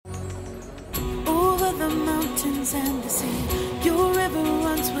mountains and the sea. Your river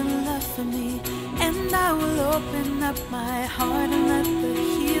runs with love for me, and I will open up my heart and let the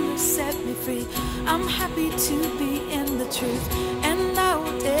healer set me free. I'm happy to be in the truth, and I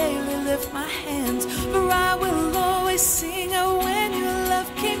will daily lift my hands, for I will always sing of when your love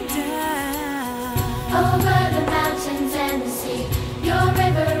came down. Over the mountains and the sea, your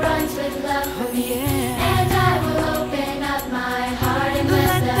river runs with love for me. And I will open up my heart and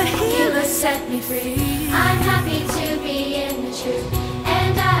let the healer set me free. I'm happy to be in the truth,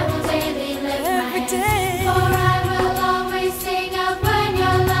 and I will daily lift my hands, for I will always sing of when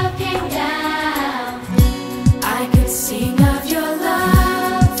your love came down. I could sing of your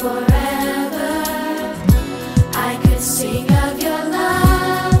love forever. I could sing of your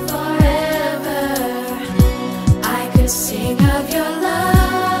love forever. I could sing of your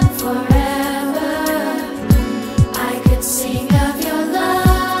love forever. I could sing of your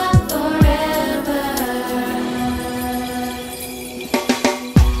love forever.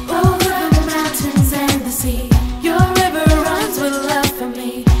 Over the mountains and the sea, your river runs with love for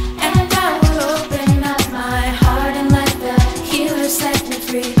me, and I will open up my heart and let the healer set me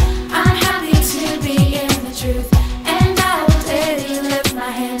free. I'm happy to be in the truth, and I will daily lift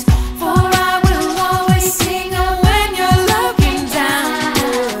my hands, for I will always sing of when your love came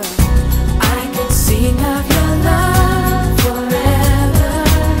down. I could sing of your love forever.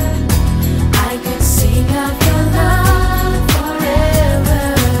 I could sing of your love forever.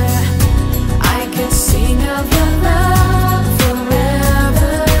 I could sing of your love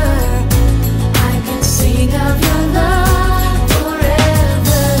forever. I could sing of your love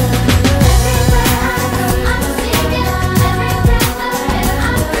forever. I'm singing every breath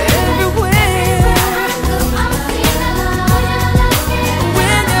of it. Everywhere, I'm singing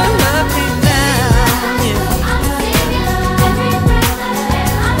when your love came down, yeah. I'm singing every breath of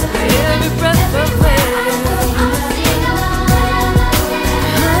it. Every breath of it.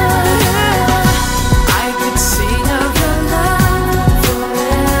 I could sing of your love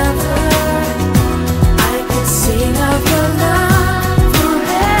forever. I could sing of your love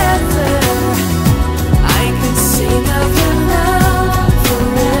forever. I could sing of your love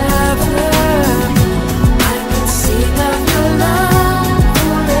forever. I could sing of your love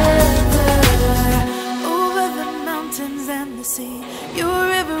forever. Over the mountains and the sea, your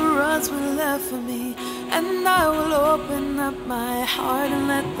river runs with love for me, and I will open up my heart and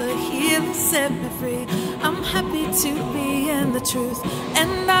let the healer set me free. I'm happy to be in the truth,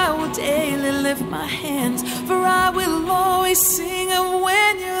 and I will daily lift my hands, for I will always sing of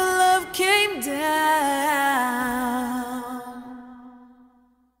when your love came down.